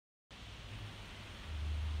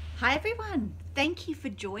Hi everyone, thank you for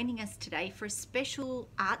joining us today for a special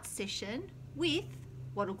art session with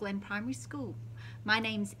Wattle Glen Primary School. My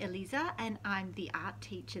name's Eliza and I'm the art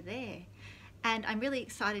teacher there. And I'm really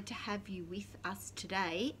excited to have you with us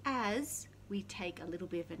today as we take a little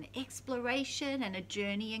bit of an exploration and a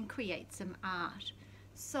journey and create some art.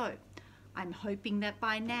 So I'm hoping that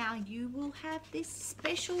by now you will have this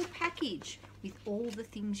special package with all the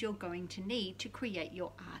things you're going to need to create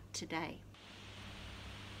your art today.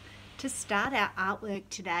 To start our artwork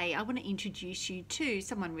today, I want to introduce you to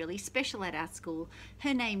someone really special at our school.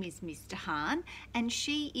 Her name is Ms de Haan and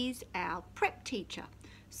she is our prep teacher.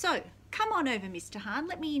 So come on over, Ms de Haan,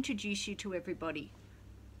 let me introduce you to everybody.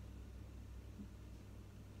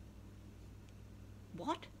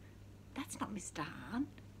 What? That's not Ms de Haan.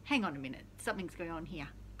 Hang on a minute, something's going on here.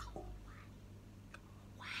 Go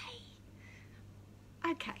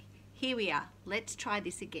away. Okay, here we are. Let's try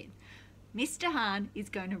this again. Ms de Haan is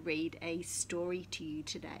going to read a story to you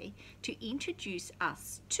today to introduce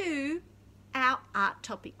us to our art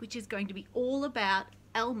topic, which is going to be all about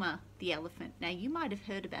Elmer the Elephant. Now, you might have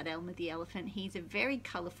heard about Elmer the Elephant. He's a very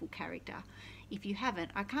colourful character. If you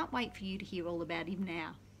haven't, I can't wait for you to hear all about him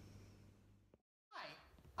now. Hi,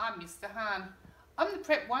 I'm Ms de Haan. I'm the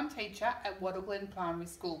Prep 1 teacher at Wattle Glen Primary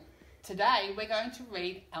School. Today, we're going to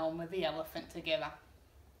read Elmer the Elephant together.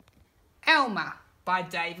 Elmer by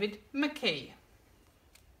David McKee.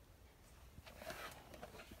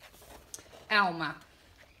 Elmer.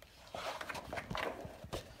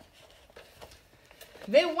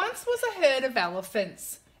 There once was a herd of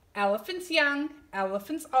elephants. Elephants young,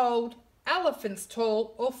 elephants old, elephants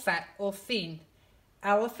tall or fat or thin.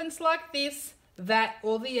 Elephants like this, that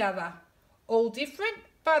or the other. All different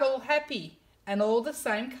but all happy and all the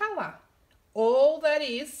same colour. All that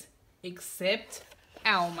is, except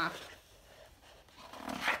Elmer.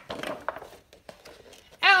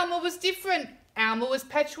 Elmer was different. Elmer was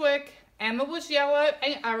patchwork. Elmer was yellow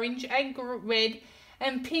and orange and red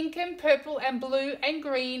and pink and purple and blue and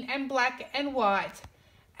green and black and white.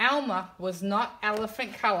 Elmer was not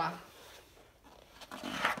elephant colour.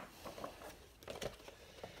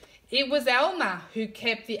 It was Elmer who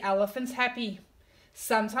kept the elephants happy.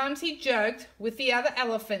 Sometimes he joked with the other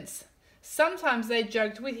elephants. Sometimes they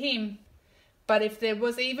joked with him. But if there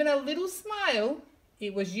was even a little smile,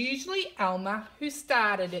 it was usually Elmer who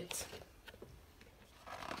started it.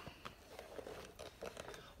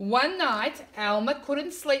 One night, Elmer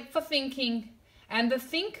couldn't sleep for thinking, and the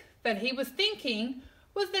think that he was thinking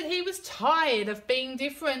was that he was tired of being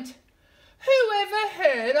different. Who ever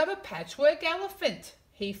heard of a patchwork elephant?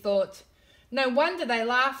 He thought. No wonder they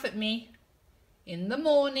laugh at me. In the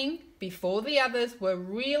morning, before the others were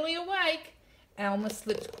really awake, Elmer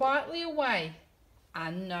slipped quietly away,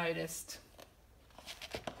 unnoticed.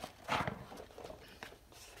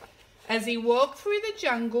 As he walked through the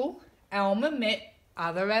jungle, Elmer met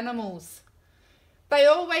other animals. They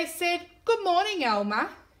always said, "Good morning, Elmer."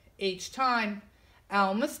 Each time,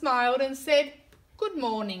 Elmer smiled and said, "Good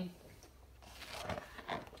morning."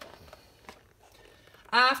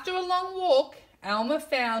 After a long walk, Elmer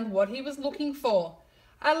found what he was looking for,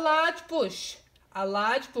 a large bush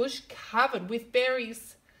covered with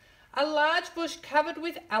berries, a large bush covered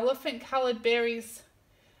with elephant-coloured berries.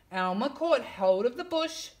 Elmer caught hold of the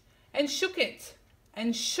bush and shook it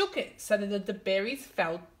so that the berries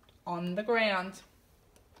fell on the ground.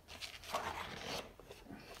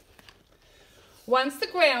 Once the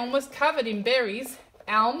ground was covered in berries,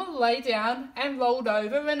 Elmer lay down and rolled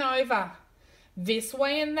over and over, this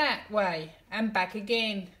way and that way, and back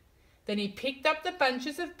again. Then he picked up the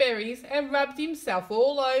bunches of berries and rubbed himself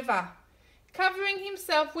all over, covering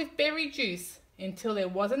himself with berry juice until there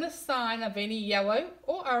wasn't a sign of any yellow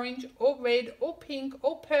or orange or red or pink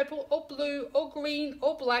or purple or blue or green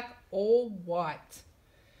or black or white.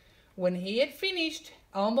 When he had finished,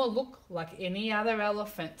 Elmer looked like any other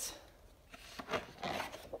elephant.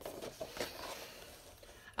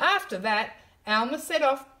 After that, Elmer set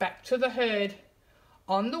off back to the herd.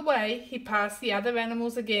 On the way, he passed the other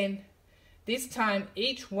animals again. This time,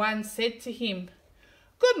 each one said to him,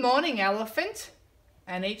 "Good morning, elephant."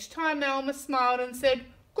 And each time Elmer smiled and said,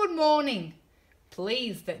 "Good morning,"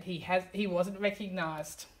 pleased that he wasn't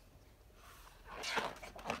recognised.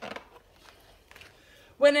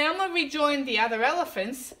 When Elmer rejoined the other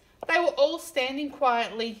elephants, they were all standing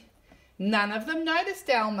quietly. None of them noticed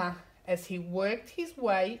Elmer as he worked his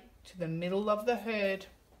way to the middle of the herd.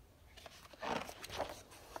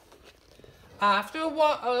 After a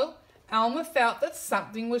while, Elmer felt that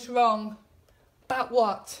something was wrong. But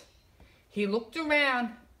what? He looked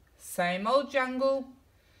around. Same old jungle,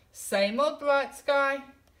 same old bright sky,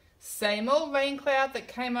 Same old rain cloud that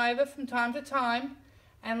came over from time to time.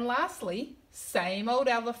 And lastly, same old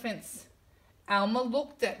elephants. Elmer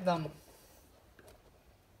looked at them.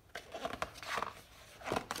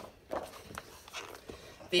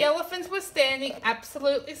 The elephants were standing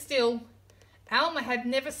absolutely still. Elmer had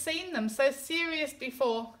never seen them so serious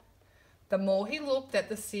before. The more he looked at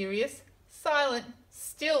the serious, silent,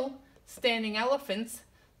 still standing elephants,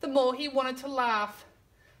 the more he wanted to laugh.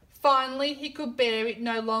 Finally, he could bear it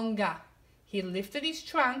no longer. He lifted his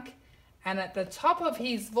trunk and at the top of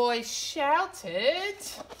his voice shouted,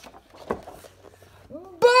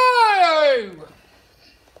 "Boo!"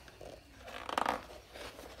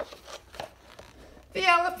 The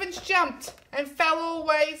elephants jumped and fell all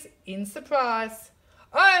ways in surprise.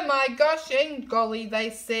 "Oh my gosh and golly,"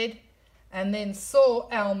 they said, and then saw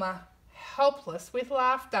Elmer, helpless with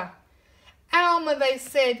laughter. "Elmer," they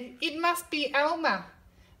said, "it must be Elmer."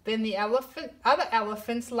 Then the other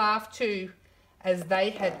elephants laughed too, as they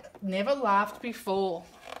had never laughed before.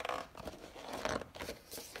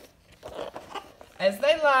 As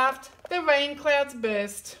they laughed, the rain clouds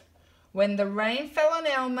burst. When the rain fell on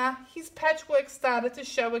Elmer, his patchwork started to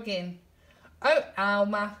show again. "Oh,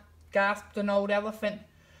 Elmer," gasped an old elephant,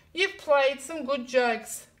 "you've played some good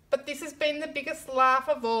jokes, but this has been the biggest laugh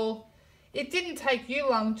of all. It didn't take you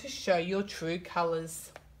long to show your true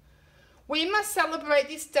colours." "We must celebrate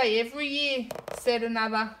this day every year," said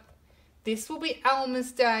another. "This will be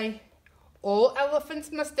Elmer's Day. All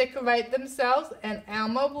elephants must decorate themselves and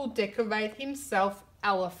Elmer will decorate himself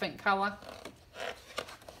elephant colour."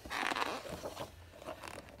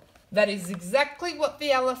 That is exactly what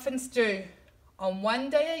the elephants do. On one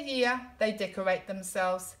day a year, they decorate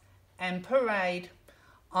themselves and parade.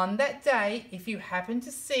 On that day, if you happen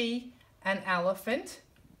to see an elephant,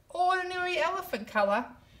 ordinary elephant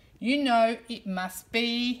colour, you know it must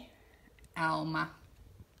be Elmer.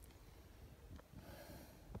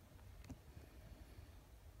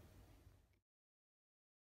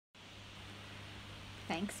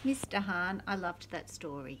 Thanks, Ms de Haan. I loved that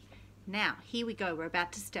story. Now, here we go. We're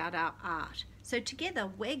about to start our art. So together,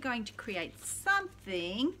 we're going to create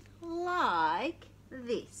something like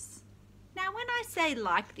this. Now, when I say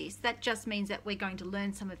like this, that just means that we're going to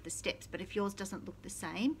learn some of the steps, but if yours doesn't look the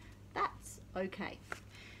same, that's okay.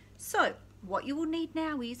 So, what you will need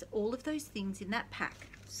now is all of those things in that pack.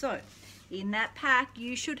 So, in that pack,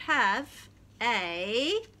 you should have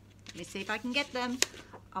let me see if I can get them,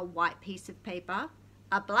 a white piece of paper,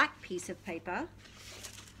 a black piece of paper,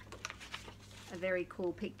 a very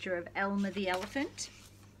cool picture of Elmer the Elephant,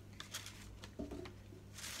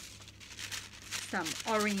 some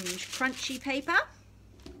orange crunchy paper,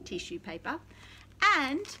 tissue paper,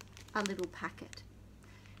 and a little packet.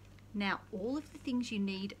 Now, all of the things you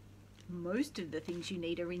need, most of the things you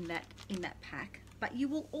need are in that pack, but you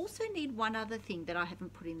will also need one other thing that I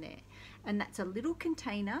haven't put in there, and that's a little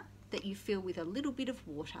container that you fill with a little bit of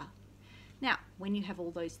water. Now, when you have all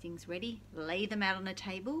those things ready, lay them out on a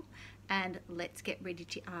table and let's get ready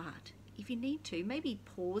to art. If you need to, maybe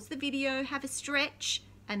pause the video, have a stretch,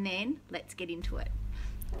 and then let's get into it.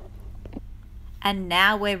 And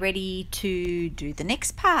now we're ready to do the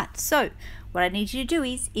next part. So what I need you to do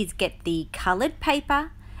is get the coloured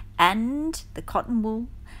paper and the cotton wool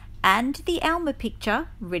and the Elmer picture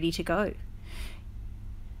ready to go.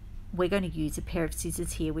 We're going to use a pair of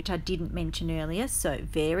scissors here, which I didn't mention earlier, so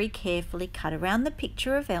very carefully cut around the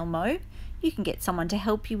picture of Elmo. You can get someone to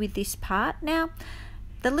help you with this part. Now,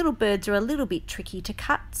 the little birds are a little bit tricky to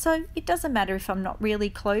cut, so it doesn't matter if I'm not really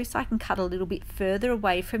close. I can cut a little bit further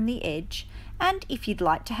away from the edge, and if you'd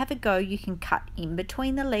like to have a go, you can cut in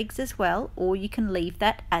between the legs as well, or you can leave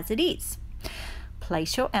that as it is.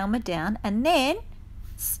 Place your Elmer down and then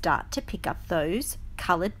start to pick up those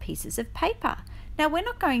coloured pieces of paper. Now, we're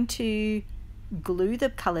not going to glue the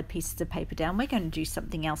coloured pieces of paper down. We're going to do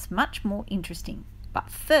something else much more interesting.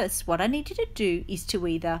 But first, what I need you to do is to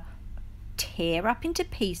either tear up into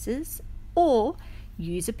pieces or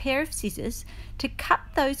use a pair of scissors to cut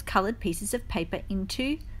those coloured pieces of paper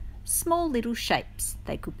into small little shapes.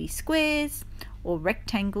 They could be squares or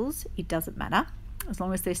rectangles. It doesn't matter as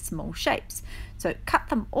long as they're small shapes. So cut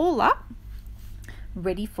them all up,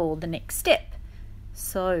 ready for the next step.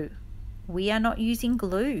 So we are not using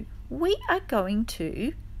glue. We are going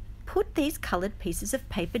to put these coloured pieces of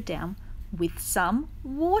paper down with some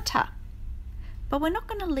water. But we're not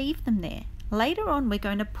going to leave them there. Later on, we're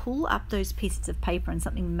going to pull up those pieces of paper and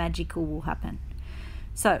something magical will happen.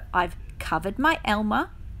 So I've covered my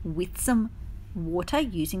Elmer with some water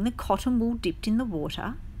using the cotton wool dipped in the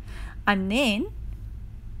water. I'm then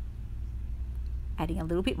Adding a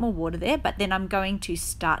little bit more water there, but then I'm going to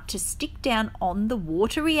start to stick down on the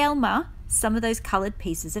watery Elmer some of those coloured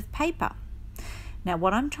pieces of paper. Now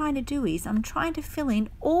what I'm trying to do is I'm trying to fill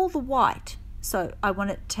in all the white. So I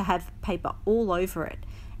want it to have paper all over it.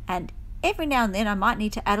 And every now and then I might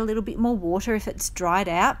need to add a little bit more water if it's dried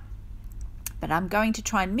out. But I'm going to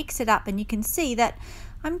try and mix it up, and you can see that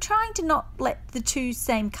I'm trying to not let the two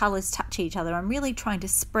same colours touch each other. I'm really trying to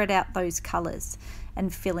spread out those colours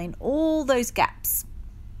and fill in all those gaps.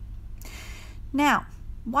 Now,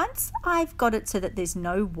 once I've got it so that there's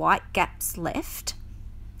no white gaps left,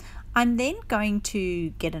 I'm then going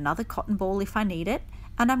to get another cotton ball if I need it,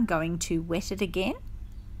 and I'm going to wet it again,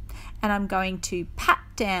 and I'm going to pat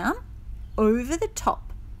down over the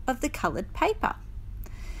top of the coloured paper.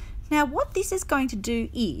 Now what this is going to do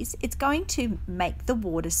is it's going to make the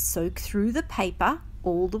water soak through the paper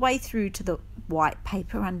all the way through to the white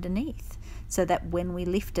paper underneath, so that when we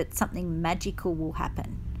lift it, something magical will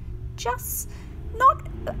happen. Just not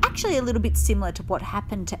actually a little bit similar to what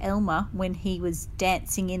happened to Elmer when he was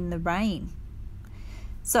dancing in the rain.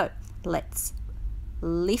 So let's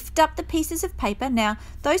lift up the pieces of paper. Now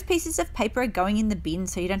those pieces of paper are going in the bin,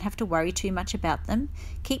 so you don't have to worry too much about them.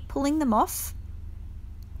 Keep pulling them off.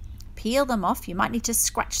 Peel them off. You might need to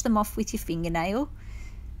scratch them off with your fingernail.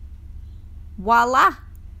 Voila!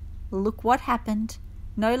 Look what happened.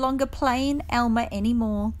 No longer plain Elmer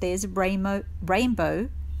anymore. There's rainbow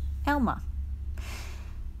Elmer.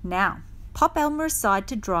 Now, pop Elmer aside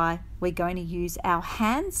to dry. We're going to use our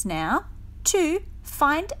hands now to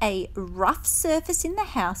find a rough surface in the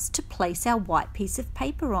house to place our white piece of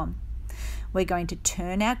paper on. We're going to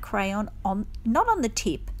turn our crayon on, not on the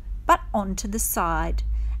tip, but onto the side.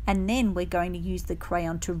 And then we're going to use the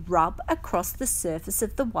crayon to rub across the surface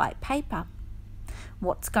of the white paper.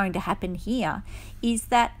 What's going to happen here is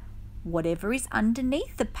that whatever is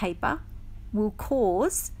underneath the paper will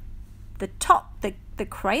cause the top, the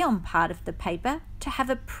crayon part of the paper, to have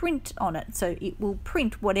a print on it. So it will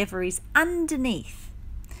print whatever is underneath.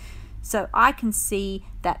 So I can see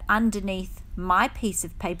that underneath my piece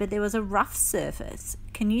of paper there was a rough surface.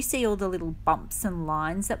 Can you see all the little bumps and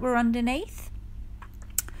lines that were underneath?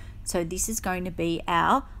 So this is going to be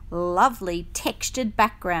our lovely textured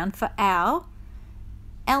background for our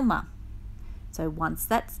Elmer. So once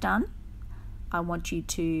that's done, I want you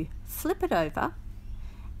to flip it over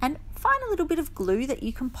and find a little bit of glue that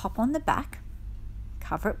you can pop on the back,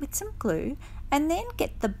 cover it with some glue, and then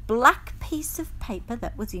get the black piece of paper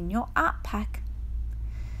that was in your art pack.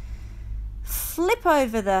 Flip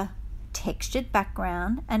over the textured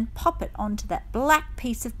background and pop it onto that black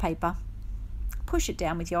piece of paper. Push it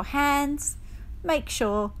down with your hands. Make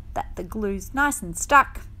sure that the glue's nice and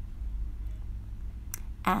stuck.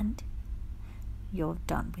 And you're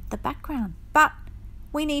done with the background. But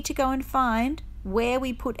we need to go and find where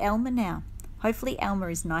we put Elmer now. Hopefully Elmer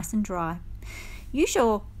is nice and dry. Use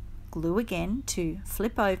your glue again to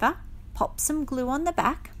flip over, pop some glue on the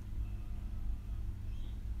back,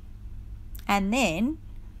 and then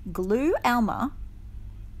glue Elmer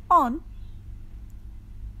on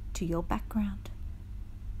to your background.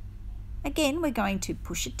 Again, we're going to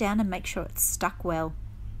push it down and make sure it's stuck well.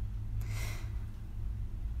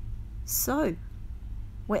 So,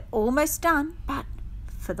 we're almost done, but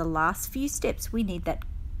for the last few steps, we need that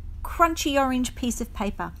crunchy orange piece of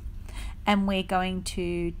paper. And we're going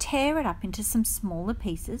to tear it up into some smaller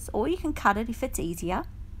pieces, or you can cut it if it's easier.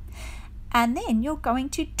 And then you're going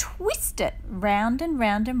to twist it round and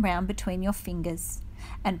round and round between your fingers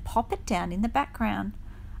and pop it down in the background.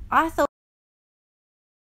 I thought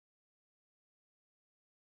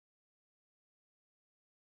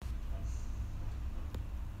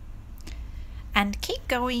and keep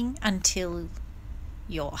going until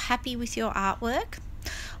you're happy with your artwork.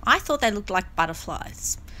 I thought they looked like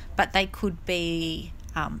butterflies, but they could be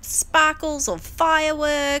sparkles or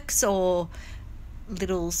fireworks or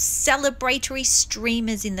little celebratory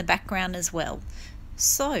streamers in the background as well.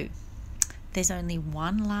 So there's only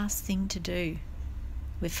one last thing to do.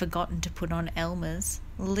 We've forgotten to put on Elmer's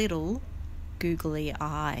little googly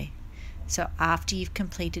eye. So after you've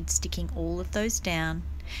completed sticking all of those down,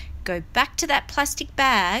 go back to that plastic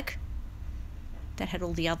bag that had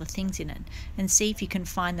all the other things in it and see if you can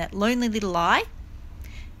find that lonely little eye,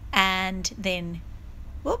 and then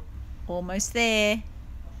whoop, almost there,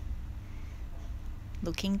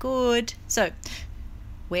 looking good. So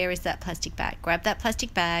where is that plastic bag? Grab that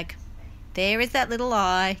plastic bag. There is that little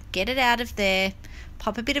eye. Get it out of there.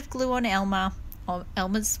 Pop a bit of glue on Elmer, on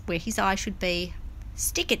Elmer's where his eye should be.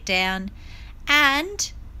 Stick it down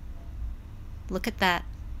and look at that.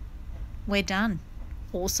 We're done.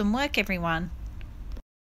 Awesome work, everyone.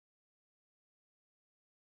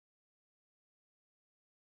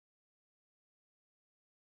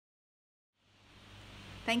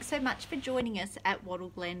 Thanks so much for joining us at Wattle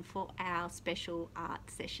Glen for our special art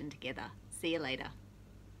session together. See you later.